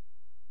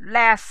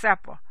 Last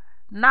Supper,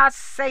 not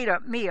Seder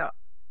meal,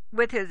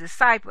 with his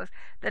disciples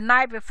the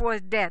night before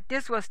his death.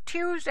 This was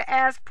Tuesday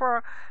as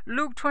per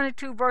Luke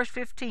 22, verse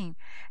 15.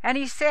 And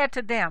he said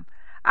to them,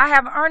 I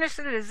have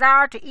earnestly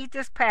desired to eat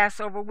this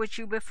Passover with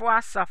you before I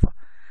suffer.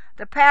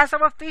 The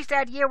Passover feast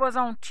that year was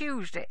on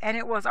Tuesday, and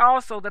it was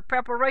also the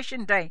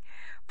preparation day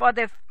for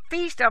the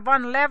Feast of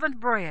Unleavened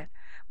Bread.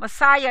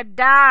 Messiah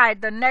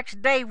died the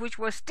next day, which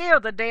was still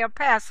the day of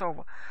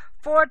Passover,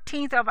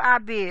 14th of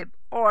Abib,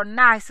 or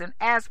Nisan,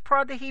 as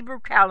per the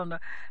Hebrew calendar,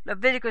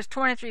 Leviticus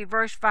 23,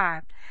 verse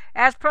 5.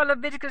 As per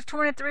Leviticus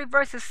 23,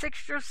 verses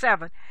 6 through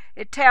 7,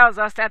 it tells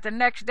us that the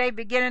next day,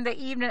 beginning the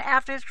evening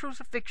after his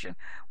crucifixion,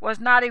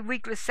 was not a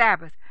weekly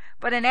Sabbath,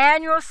 but an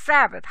annual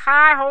Sabbath,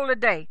 high holy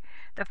day,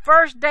 the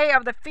first day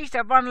of the Feast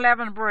of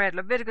Unleavened Bread,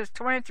 Leviticus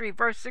 23,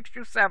 verse 6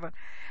 through 7.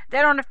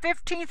 Then on the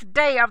 15th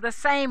day of the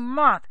same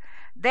month,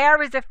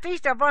 there is the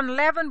Feast of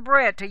Unleavened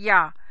Bread to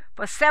Yah.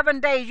 For 7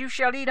 days you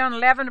shall eat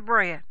unleavened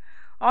bread.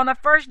 On the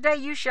first day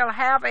you shall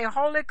have a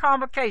holy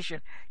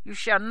convocation. You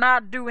shall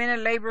not do any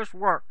laborious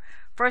work.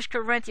 1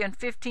 Corinthians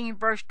 15,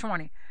 verse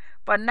 20.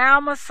 But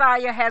now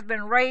Messiah has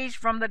been raised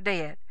from the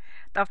dead,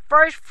 the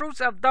first fruits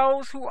of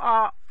those who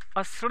are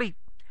asleep.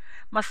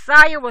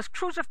 Messiah was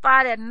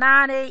crucified at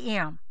 9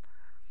 a.m.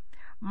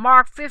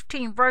 Mark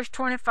 15, verse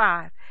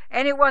 25.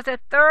 And it was the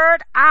 3rd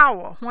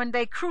hour when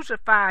they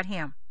crucified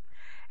him,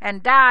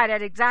 and died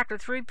at exactly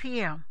 3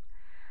 p.m.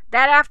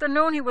 That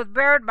afternoon he was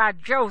buried by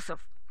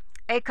Joseph,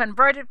 a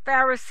converted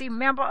Pharisee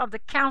member of the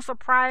council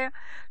prior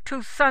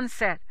to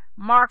sunset.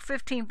 Mark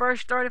 15,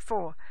 verse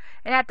 34.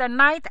 And at the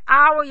 9th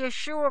hour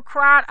Yeshua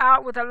cried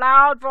out with a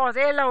loud voice,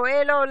 Elo,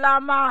 Elo,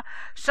 lama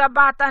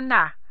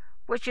sabachthani,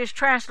 which is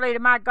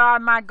translated, my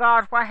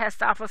God, why hast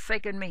thou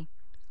forsaken me?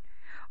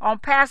 On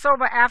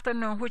Passover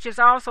afternoon, which is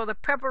also the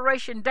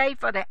preparation day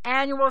for the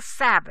annual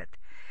Sabbath,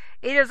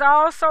 it is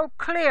also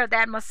clear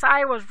that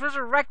Messiah was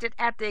resurrected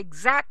at the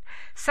exact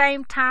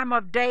same time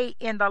of day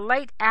in the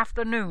late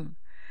afternoon.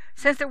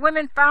 Since the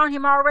women found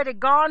him already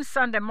gone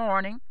Sunday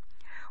morning,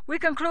 we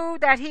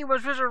conclude that he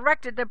was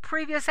resurrected the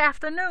previous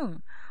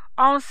afternoon,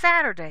 on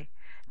Saturday.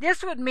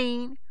 This would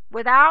mean,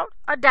 without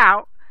a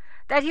doubt,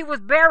 that he was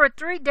buried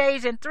 3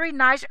 days and 3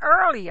 nights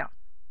earlier,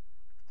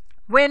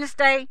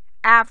 Wednesday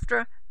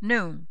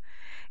afternoon.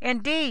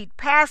 Indeed,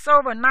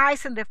 Passover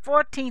Nisan the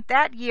 14th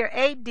that year,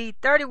 AD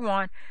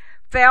 31,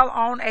 fell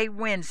on a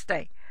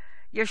Wednesday.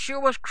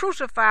 Yeshua was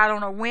crucified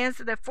on a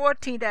Wednesday the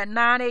 14th at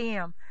 9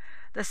 a.m.,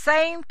 the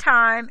same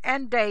time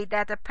and day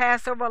that the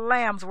Passover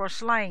lambs were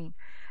slain,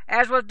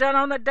 as was done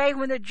on the day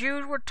when the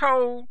Jews were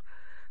told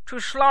to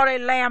slaughter a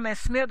lamb and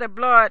smear the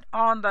blood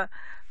on the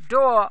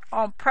door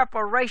on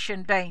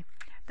preparation day,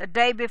 the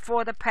day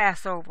before the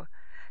Passover.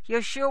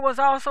 Yeshua was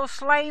also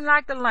slain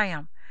like the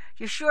lamb.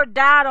 Yeshua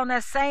died on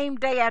that same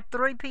day at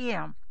 3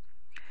 p.m.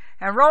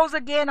 and rose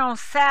again on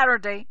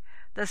Saturday,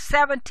 the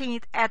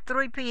 17th at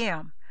 3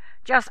 p.m.,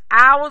 just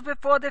hours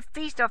before the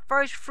Feast of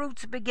First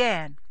Fruits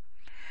began.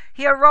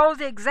 He arose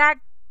the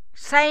exact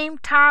same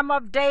time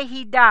of day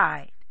he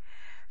died,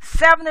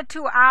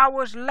 72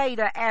 hours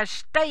later, as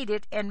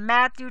stated in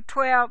Matthew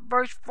 12,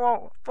 verse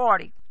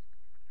 40.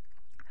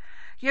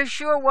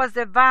 Yeshua was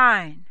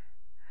divine.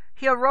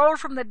 He arose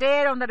from the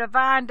dead on the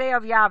divine day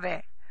of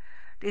Yahweh,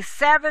 the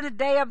 7th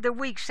day of the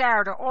week,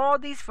 Saturday. All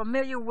these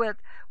familiar with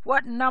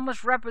what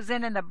numbers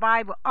represent in the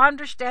Bible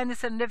understand the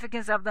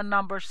significance of the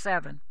number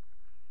 7.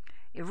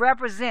 It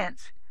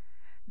represents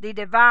the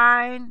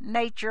divine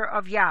nature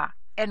of Yah,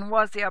 and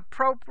was the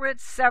appropriate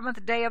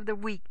 7th day of the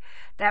week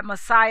that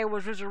Messiah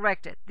was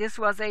resurrected. This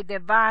was a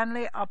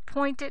divinely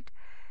appointed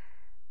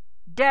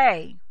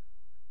day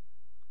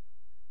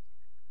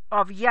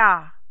of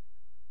Yah's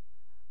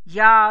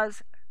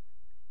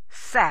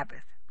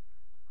Sabbath.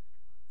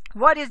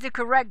 What is the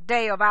correct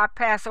day of our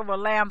Passover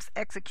lamb's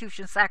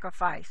execution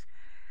sacrifice?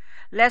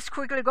 Let's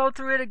quickly go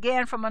through it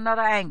again from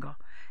another angle.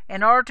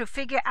 In order to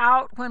figure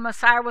out when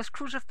Messiah was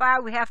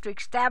crucified, we have to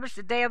establish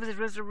the day of his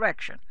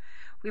resurrection.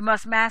 We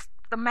must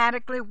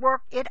mathematically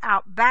work it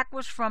out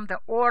backwards from the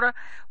order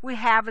we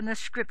have in the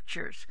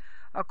scriptures.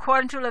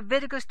 According to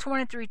Leviticus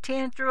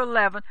 23:10 through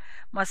 11,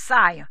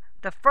 Messiah,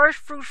 the first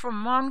fruits from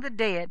among the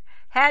dead,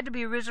 had to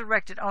be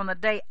resurrected on the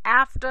day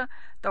after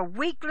the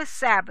weekly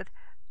Sabbath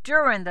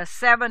during the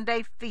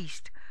 7-day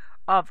feast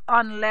of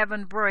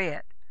unleavened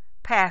bread,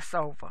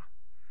 Passover.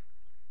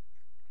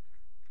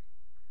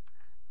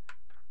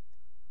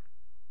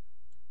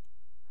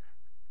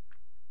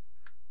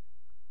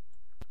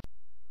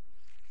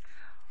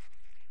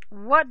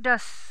 What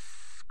does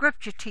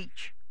Scripture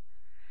teach?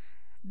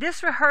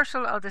 This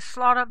rehearsal of the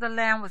slaughter of the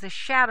Lamb was a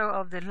shadow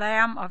of the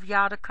Lamb of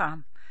Yah to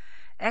come.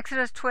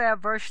 Exodus 12,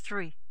 verse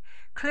 3,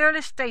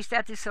 clearly states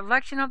that the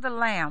selection of the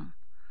Lamb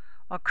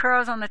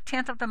occurs on the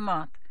 10th of the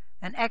month,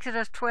 and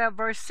Exodus 12,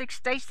 verse 6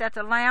 states that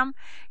the Lamb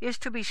is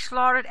to be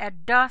slaughtered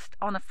at dusk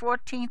on the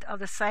 14th of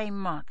the same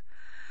month.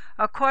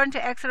 According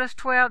to Exodus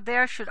 12,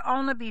 there should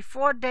only be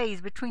 4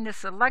 days between the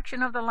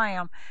selection of the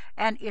Lamb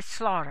and its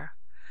slaughter.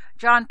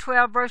 John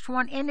 12, verse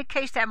 1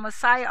 indicates that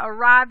Messiah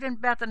arrived in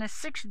Bethany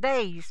 6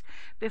 days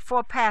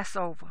before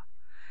Passover.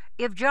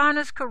 If John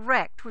is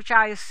correct, which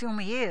I assume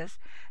he is,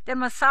 then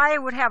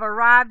Messiah would have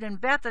arrived in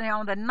Bethany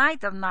on the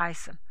 9th of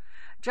Nisan.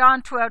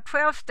 John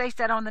 12:12 states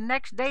that on the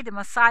next day the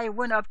Messiah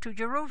went up to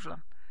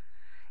Jerusalem.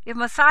 If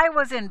Messiah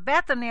was in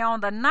Bethany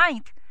on the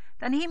 9th,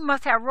 then he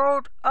must have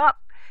rode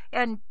up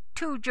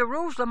to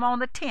Jerusalem on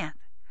the 10th.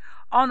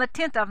 On the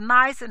 10th of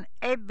Nisan,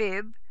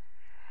 Abib,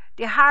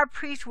 the high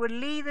priest would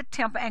leave the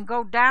temple and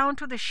go down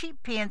to the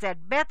sheep pens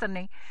at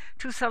Bethany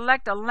to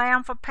select a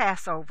lamb for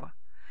Passover.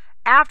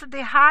 After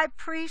the high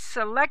priest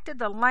selected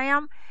the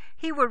lamb,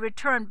 he would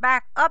return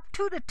back up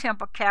to the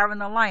temple carrying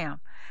the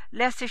lamb,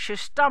 lest it should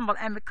stumble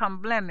and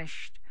become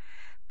blemished.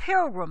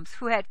 Pilgrims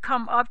who had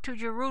come up to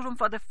Jerusalem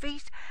for the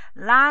feast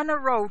lined the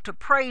road to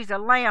praise the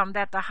lamb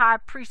that the high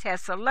priest had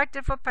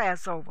selected for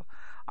Passover.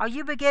 Are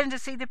you beginning to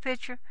see the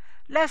picture?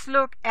 Let's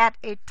look at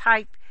a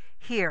type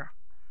here.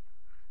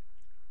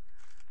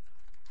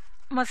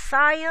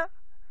 Messiah,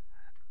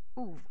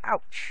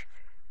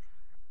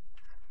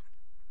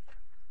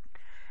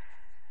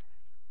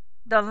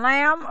 the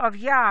Lamb of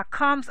Yah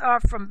comes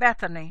up from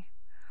Bethany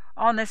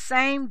on the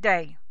same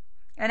day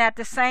and at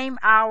the same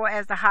hour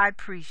as the high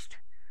priest.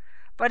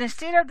 But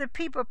instead of the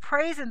people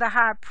praising the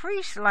high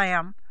priest's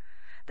lamb,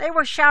 they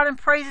were shouting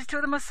praises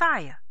to the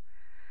Messiah.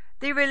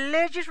 The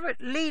religious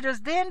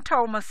leaders then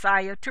told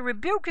Messiah to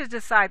rebuke his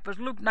disciples,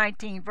 Luke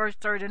 19, verse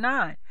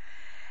 39.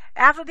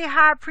 After the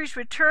high priest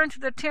returned to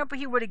the temple,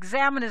 he would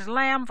examine his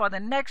lamb for the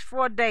next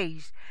 4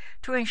 days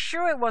to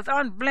ensure it was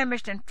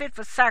unblemished and fit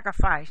for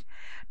sacrifice.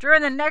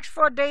 During the next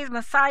 4 days,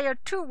 Messiah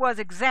too was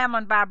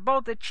examined by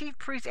both the chief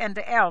priests and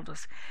the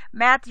elders.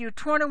 Matthew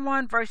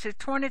 21, verses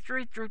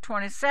 23 through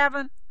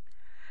 27,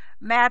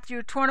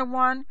 Matthew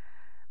 21,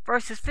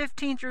 verses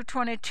 15 through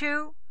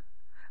 22,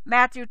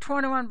 Matthew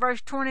 21,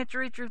 verse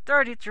 23 through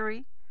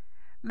 33,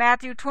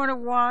 Matthew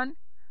 21,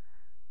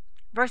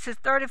 verses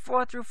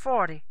 34 through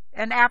 40.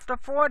 And after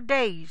 4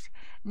 days,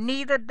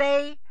 neither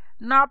they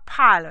nor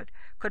Pilate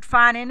could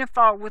find any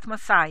fault with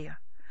Messiah.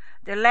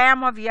 The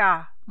Lamb of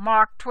Yah,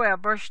 Mark 12,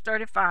 verse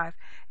 35,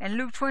 and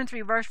Luke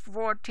 23, verse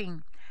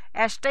 14.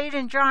 As stated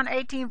in John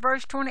 18,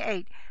 verse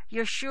 28,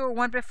 Yeshua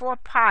went before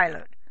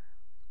Pilate,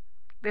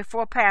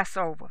 before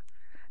Passover.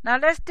 Now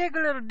let's dig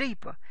a little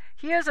deeper.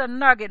 Here's a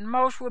nugget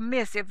most will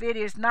miss if it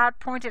is not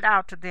pointed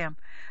out to them.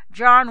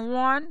 John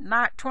 1,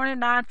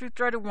 29 through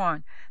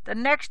 31. The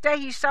next day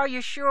he saw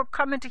Yeshua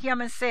coming to him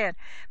and said,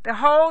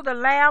 Behold the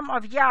Lamb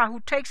of Yah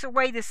who takes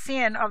away the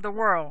sin of the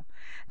world.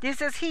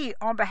 This is he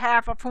on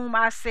behalf of whom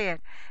I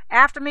said,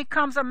 After me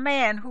comes a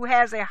man who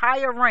has a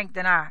higher rank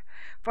than I,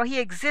 for he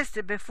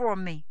existed before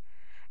me.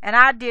 And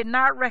I did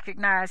not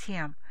recognize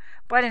him.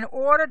 But in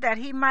order that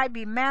he might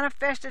be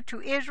manifested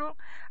to Israel,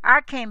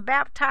 I came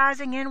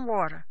baptizing in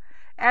water.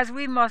 As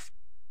we must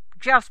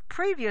just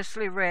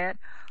previously read,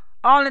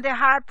 only the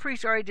high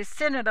priest or a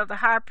descendant of the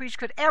high priest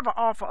could ever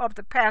offer up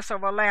the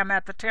Passover lamb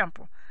at the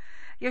temple.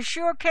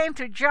 Yeshua came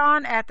to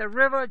John at the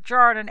river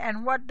Jordan,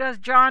 and what does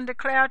John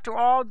declare to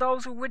all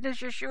those who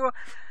witnessed Yeshua's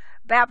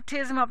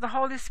baptism of the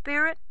Holy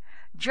Spirit?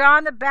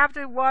 John the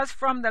Baptist was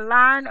from the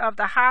line of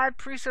the high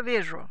priest of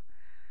Israel.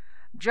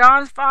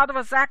 John's father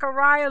was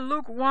Zechariah,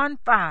 Luke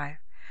 1:5.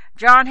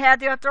 John had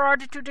the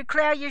authority to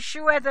declare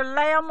Yeshua as the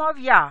Lamb of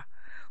Yah,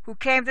 who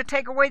came to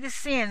take away the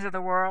sins of the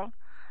world.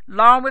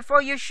 Long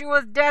before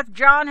Yeshua's death,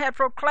 John had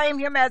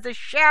proclaimed him as a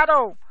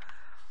shadow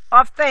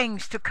of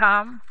things to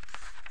come.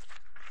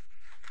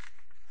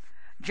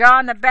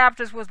 John the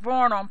Baptist was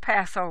born on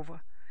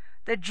Passover.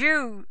 Let's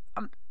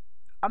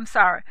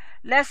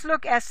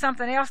look at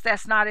something else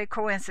that's not a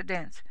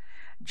coincidence.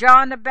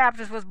 John the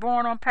Baptist was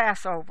born on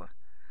Passover.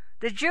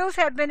 The Jews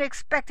had been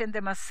expecting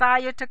the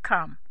Messiah to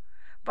come,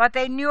 but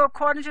they knew,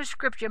 according to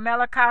Scripture,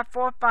 Malachi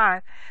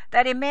 4:5,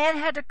 that a man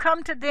had to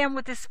come to them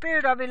with the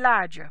spirit of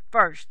Elijah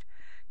first.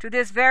 To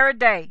this very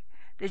day,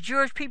 the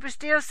Jewish people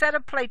still set a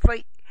plate for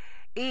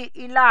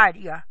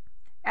Elijah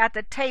at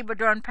the table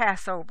during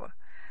Passover.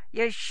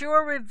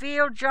 Yeshua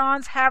revealed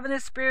John's having the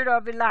spirit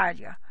of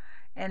Elijah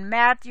in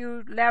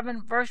Matthew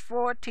 11, verse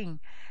 14.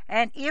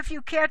 And if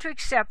you care to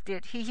accept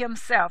it, he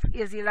himself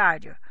is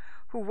Elijah,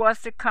 who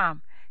was to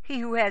come. He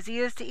who has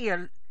ears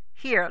to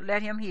hear,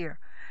 let him hear.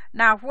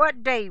 Now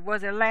what day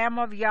was the Lamb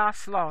of Yah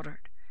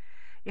slaughtered?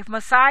 If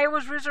Messiah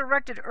was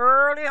resurrected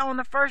early on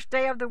the first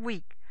day of the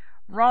week,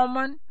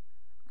 Roman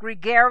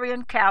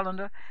Gregorian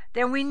calendar,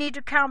 then we need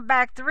to count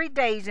back 3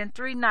 days and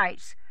 3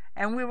 nights,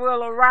 and we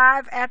will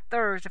arrive at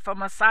Thursday for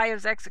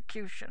Messiah's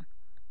execution.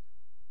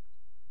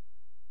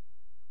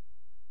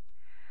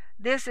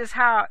 This is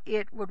how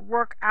it would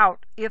work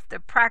out if the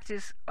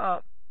practices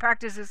of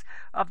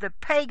the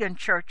pagan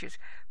churches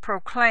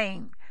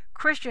proclaimed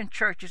Christian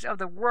churches of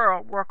the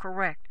world were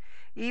correct.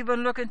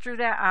 Even looking through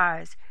their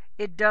eyes,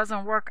 it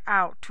doesn't work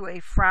out to a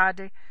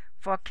Friday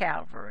for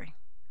Calvary.